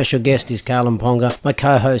five. Our special guest is Kalen Ponga. My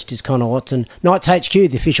co-host is Connor Watson. Knights HQ,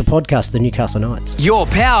 the official podcast of the Newcastle Knights. Your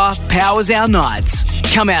power powers our Knights.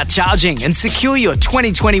 Come out charging and secure your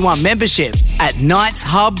 2021 membership at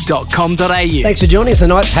knightshub.com.au. Thanks for joining us. The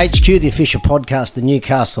Knights HQ, the official podcast of the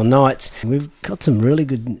Newcastle Knights. We've got some really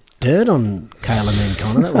good dirt on Kalen then,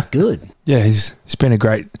 Connor. That was good. Yeah, he's been a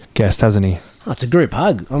great guest, hasn't he? Oh, it's a group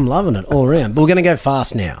hug. I'm loving it all around. But we're going to go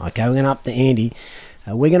fast now, okay? We're going to up the ante.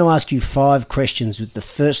 We're going to ask you 5 questions with the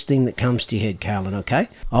first thing that comes to your head, Kalen, okay?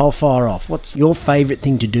 I'll fire off. What's your favourite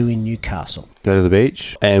thing to do in Newcastle? Go to the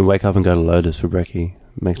beach and wake up and go to Lotus for brekkie.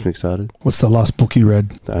 Makes me excited. What's the last book you read?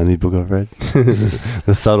 The only book I've read.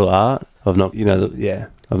 The subtle art of not,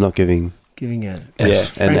 of not giving. Giving a F.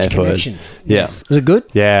 French F word. connection. Yeah. Yes. Was it good?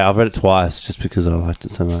 Yeah, I've read it twice just because I liked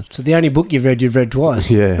it so much. So the only book you've read twice?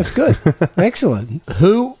 Yeah. That's good. Excellent.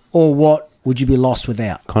 Who or what would you be lost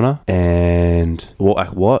without? Connor. And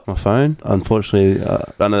what? My phone. Unfortunately,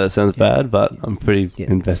 I know that sounds bad, but I'm pretty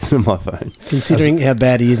invested in my phone. Considering how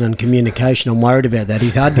bad he is on communication, I'm worried about that.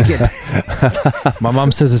 He's hard to get. My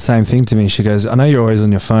mum says the same thing to me. She goes, I know you're always on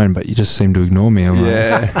your phone, but you just seem to ignore me. I'm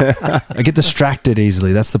like, I get distracted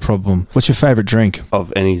easily. That's the problem. What's your favourite drink?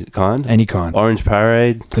 Of any kind? Any kind. Orange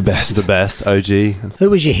Parade. The best. The best. OG. Who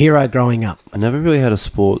was your hero growing up? I never really had a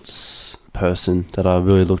sports person that I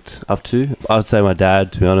really looked up to. I'd say my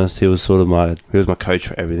dad, to be honest. He was my coach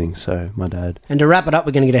for everything, so my dad. And to wrap it up,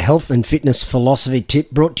 we're going to get a health and fitness philosophy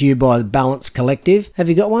tip brought to you by the Balance Collective. Have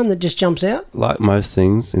you got one that just jumps out? Like most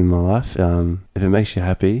things in my life, if it makes you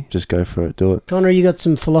happy, just go for it, do it. Connor, you got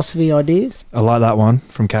some philosophy ideas? I like that one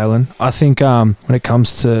from Kalen. I think when it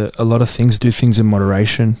comes to a lot of things, do things in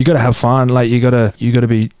moderation. You got to have fun. Like you got to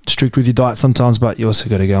be strict with your diet sometimes, but you also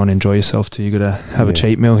got to go and enjoy yourself too. You got to have a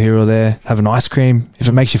cheat meal here or there. Have an ice cream if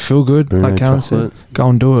it makes you feel good. Bring like Kalen said, go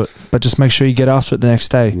and do it. But just make sure you get after it the next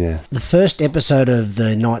day. Yeah. The first episode of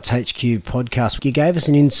the Knights HQ podcast, you gave us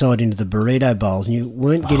an insight into the burrito bowls, and you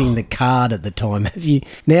weren't getting the card at the time. Have you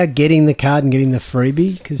now getting the card and getting the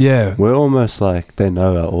freebie? Yeah. We're almost like they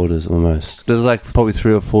know our orders almost. There's like probably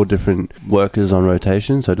 3 or 4 different workers on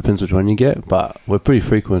rotation, so it depends which one you get, but we're pretty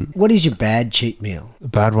frequent. What is your bad cheat meal? A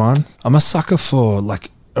bad one. I'm a sucker for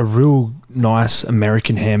like a real nice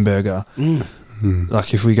American hamburger.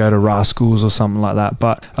 Like if we go to Rascals or something like that.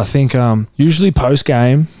 But I think usually post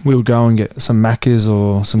game we would go and get some Macca's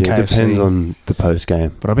or some KFC. It depends on the post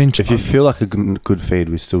game. But I've been if you feel like a good feed,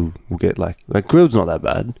 we still will get like grilled's not that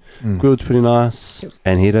bad. Grilled's pretty nice.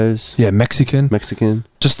 Anjitos. Yeah, Mexican.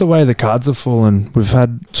 Just the way the cards have fallen, we've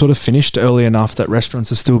had sort of finished early enough that restaurants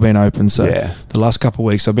have still been open. So the last couple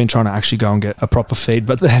of weeks I've been trying to actually go and get a proper feed.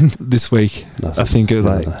 But then this week, I think it was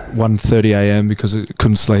like 1:30 a.m. because I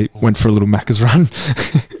couldn't sleep. Went for a little Macca's run.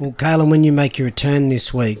 Well, Kalen, when you make your return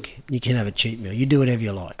this week, you can have a cheat meal. You do whatever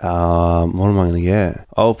you like. What am I going to get?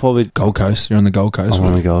 I'll probably... Gold Coast. You're on the Gold Coast. I'm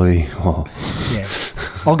on the Goldie. Oh. Yeah.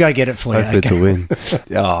 I'll go get it for you. Hopefully it's a win.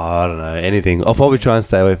 I don't know. Anything. I'll probably try and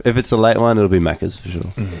stay away. If it's a late one, it'll be Macca's for sure.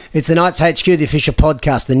 It's the Knights HQ, the official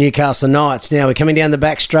podcast, the Newcastle Knights. Now, we're coming down the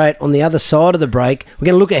back straight on the other side of the break. We're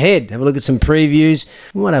going to look ahead, have a look at some previews.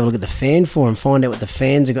 We might have a look at the fan forum, find out what the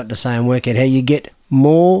fans have got to say and work out how you get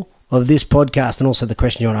more of this podcast and also the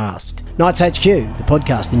question you want to ask. Knights HQ, the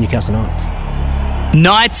podcast, the Newcastle Knights.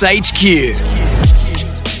 Knights HQ.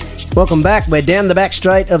 Welcome back. We're down the back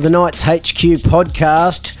straight of the Knights HQ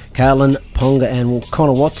podcast. Kalen Ponga and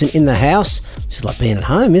Connor Watson in the house. It's just like being at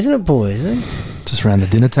home, isn't it, boys? Just around the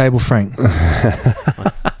dinner table, Frank.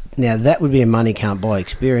 Now, that would be a money can't buy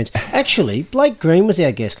experience. Actually, Blake Green was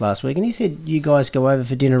our guest last week, and he said you guys go over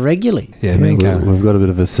for dinner regularly. Yeah, me and Karen. We've got a bit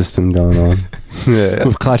of a system going on. Yeah.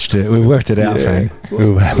 We've clutched it. We've worked it out, Frank.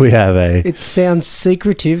 We have a... It sounds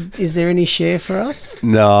secretive. Is there any share for us?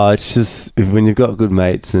 No, it's just when you've got good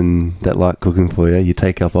mates and that like cooking for you, you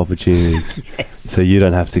take up opportunities. Yes. So you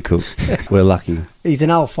don't have to cook. We're lucky. He's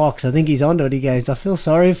an old fox. I think he's onto it. He goes, I feel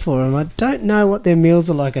sorry for him. I don't know what their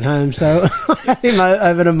meals are like at home, so I had him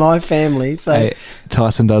over to my family. So hey,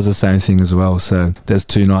 Tyson does the same thing as well. So there's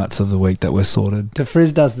 2 nights of the week that we're sorted. to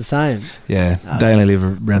Frizz does the same. Yeah, they only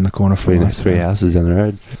live around the corner from us. 3 houses down the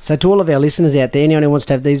road. So to all of our listeners out there, anyone who wants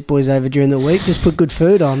to have these boys over during the week, just put good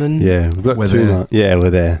food on and Yeah, we've got We're 2 there. nights. Yeah,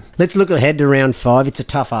 we're there. let's look ahead to round 5. It's a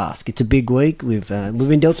tough ask. It's a big week. We've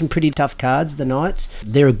been dealt some pretty tough cards, the Knights.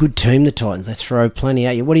 They're a good team, the Titans. They throw plenty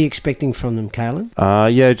at you. What are you expecting from them, Kalen?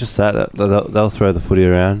 Yeah, just that. They'll throw the footy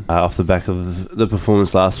around. Off the back of the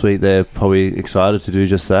performance last week, they're probably excited to do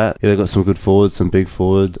just that. Yeah, they've got some good forwards, some big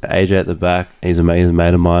forwards. AJ at the back, he's a mate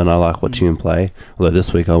of mine. I like watching him play, although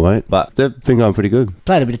this week I won't. But they've been going pretty good.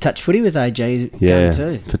 Played a bit of touch footy with AJ Yeah,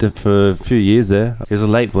 too. for a few years there. He was a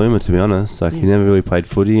late bloomer, to be honest. Like, he never really played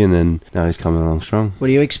footy, and then now he's coming along strong. What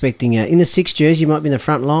are you expecting? In the 6 jersey, you might be in the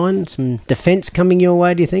front line. Some defence coming your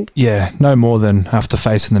way, do you think? Yeah, no more than have to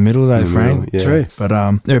face in the middle though, In the Frank. middle, yeah. True.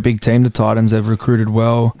 But they're a big team, the Titans. They've recruited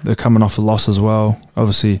well. They're coming off a loss as well.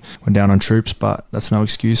 Obviously, we're down on troops, but that's no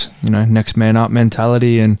excuse. Next man up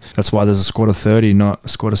mentality, and that's why there's a squad of 30, not a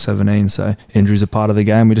squad of 17. So injuries are part of the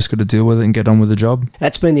game. We just got to deal with it and get on with the job.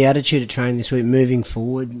 That's been the attitude of training this week. Moving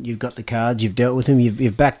forward, you've got the cards, you've dealt with them,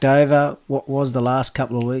 you've backed over what was the last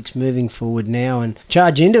couple of weeks. Moving forward now and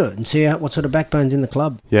charge into it and see what sort of backbone's in the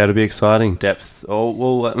club. Yeah, it'll be exciting. Depth. Oh,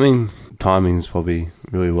 well, I mean, timing's probably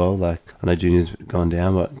really well. Like, I know Junior's gone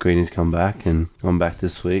down, but Greeny's come back, and I'm back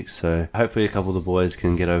this week. So hopefully a couple of the boys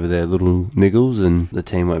can get over their little niggles, and the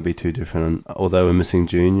team won't be too different. And although we're missing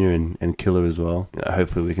Junior and Killer as well,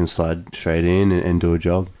 hopefully we can slide straight in and do a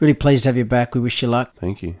job. Really pleased to have you back. We wish you luck.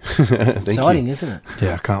 Thank you. Thank Exciting, you. isn't it?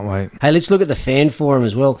 Yeah, I can't wait. Hey, let's look at the fan forum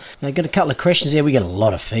as well. I've got a couple of questions there. We get a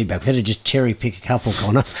lot of feedback. We've had to just cherry pick a couple,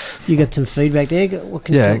 Connor. You got some feedback there? What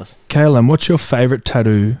can you Yeah, tell us? Kalen, what's your favourite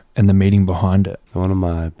tattoo and the meaning behind it? The one on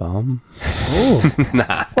my bum.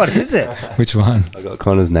 Oh, what is it? Which one? I got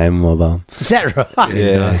Connor's name on my bum. Is that right? He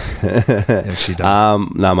does. Yeah, she does.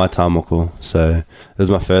 No, my Tamoko. So it was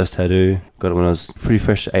my first tattoo. Got it when I was pretty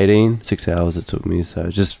fresh, 18. 6 hours it took me. So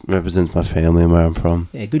it just represents my family and where I'm from.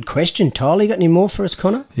 Yeah, good question, Tyler. You got any more for us,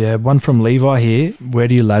 Connor? Yeah, one from Levi here. Where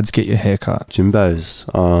do you lads get your haircut? Jimbo's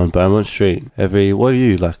on Beaumont Street. What do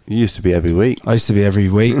you like? It used to be every week. I used to be every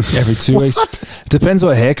week, every 2 weeks. It depends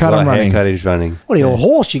what haircut I'm running. Haircut he's running. What are you, a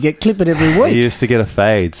horse? You get clipped every He week. used to get a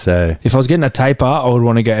fade, so If I was getting a taper, I would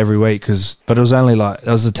want to go every week, but it was only that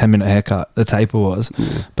was a 10-minute haircut, the taper was.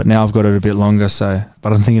 But now I've got it a bit longer,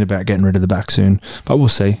 but I'm thinking about getting rid of the back soon. But we'll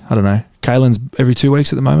see. I don't know. Kalen's every 2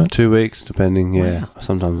 weeks at the moment. 2 weeks, depending. Yeah,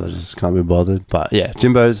 sometimes I just can't be bothered. But yeah,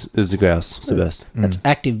 Jimbo's is the grouse. It's the best. That's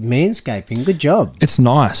active manscaping. Good job. It's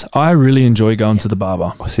nice. I really enjoy going to the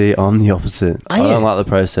barber. See, I'm the opposite. Oh, I yeah. don't like the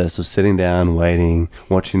process of sitting down, waiting,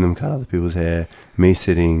 watching them cut other people's hair, me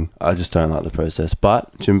sitting. I just don't like the process.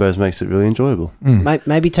 But Jimbo's makes it really enjoyable.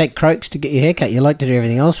 Maybe take Croaks to get your haircut. You like to do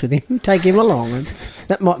everything else with him. Take him along, and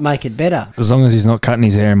that might make it better. As long as he's not cutting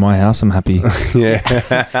his hair in my house, I'm happy.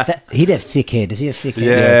 He'd have thick hair. Does he have thick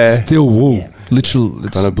hair? Yeah. It's still wool. Yeah. Literal.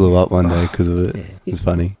 It's, Kind of blew up one day because of it. Yeah. It's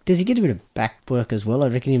funny. Does he get a bit of back work as well? I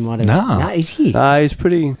reckon he might have. Nah. No, is he? Nah, he's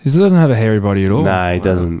pretty. he doesn't have a hairy body at all. Nah, he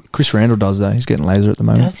doesn't. Chris Randall does though. He's getting laser at the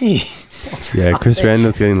moment. Does he? Yeah, Chris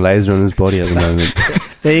Randall's getting laser on his body at the moment.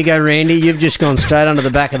 There you go, Randy. You've just gone straight under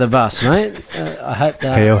the back of the bus, mate. I hope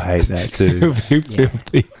that. He'll hate that too.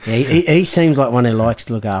 Yeah, he seems like one who likes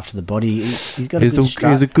to look after the body. He's got a good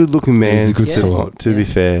strut. He's a good-looking man. He's a good sort. To be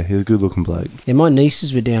fair, he's a good-looking bloke. Yeah, my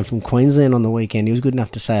nieces were down from Queensland on the weekend. He was good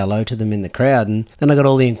enough to say hello to them in the crowd, and then I got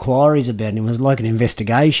all the inquiries about him. It was like an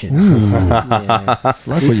investigation. Yeah. Like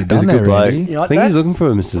what you've He's done a there, good bloke. Randy. You like I think that? he's looking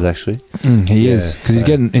for a missus, actually. He Yeah, is because he's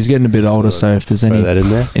getting a bit older. So if there's Throw that in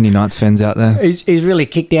there. any Knights fans out there, He's really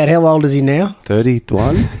kicked out. How old is he now?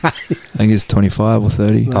 31? I think he's 25 or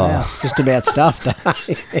 30. Wow, just about stuffed.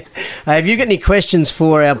 Have you got any questions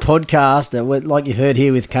for our podcast, like you heard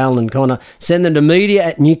here with Carl and Connor, send them to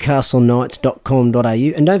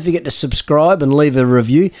media@newcastleknights.com.au, and don't forget to subscribe and leave a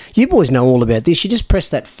review. You boys know all about this. You just press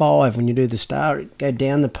that 5 when you do the star. Go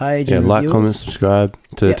down the page Yeah, and like, review comment, us. subscribe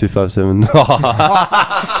to Yep. 257.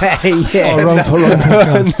 Yeah.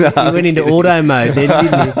 You went into auto mode then,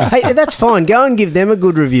 didn't you? Hey, that's fine. Go and give them a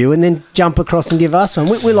good review and then jump across and give us one.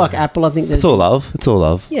 We like Apple. I think It's all love. It's all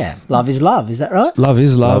love. Yeah, love is love. Is that right? Love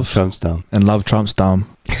is love, Trump's dumb. and love trumps dumb.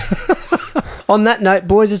 On that note,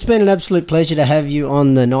 boys, it's been an absolute pleasure to have you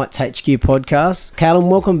on the Knights HQ podcast. Callum,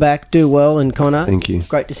 welcome back. Do well. And Connor, Thank you.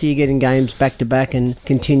 great to see you getting games back to back and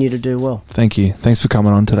continue to do well. Thank you. Thanks for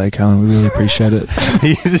coming on today, Callum. We really appreciate it.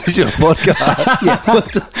 This is your podcast.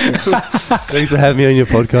 Thanks for having me on your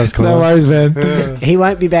podcast, Connor. worries, man. He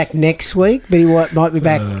won't be back next week, but he might be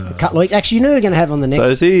back a couple of weeks. Actually, you know we're going to have on the next... So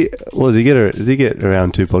does he get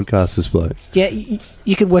around 2 podcasts, this bloke? Yeah,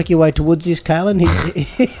 you could work your way towards this, Callum.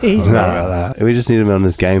 He's No, about that. We just need him on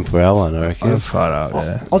this game for our one, I reckon. You're fired up,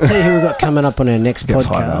 yeah. I'll tell you who we've got coming up on our next Get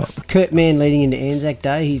fired podcast. Kurt Mann leading into Anzac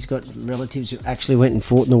Day. He's got relatives who actually went and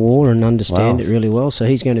fought in the war and understand Wow. it really well. So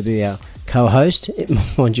he's going to be our co-host.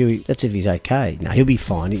 Mind you, that's if he's okay. No, he'll be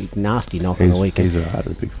fine. He's nasty knock on the weekend. He's alright,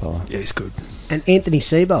 a big fella. Yeah, he's good. And Anthony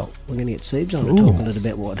Seabolt. We're going to get Seabs on to talk a little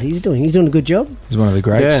bit about what he's doing. He's doing a good job. He's one of the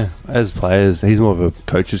greats. Yeah, as players, he's more of a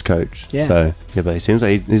coach's coach. Yeah. So, yeah, but he seems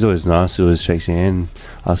like he's always nice. He always shakes your hand,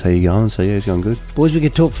 asks how you going. So, yeah, he's going good. Boys, we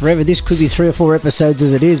could talk forever. This could be 3 or 4 episodes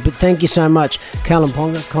as it is, but thank you so much, Callum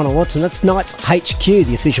Ponga, Connor Watson. That's Knights HQ,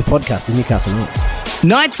 the official podcast of Newcastle Knights.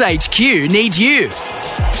 Knights HQ needs you.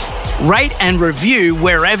 Rate and review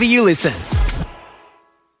wherever you listen.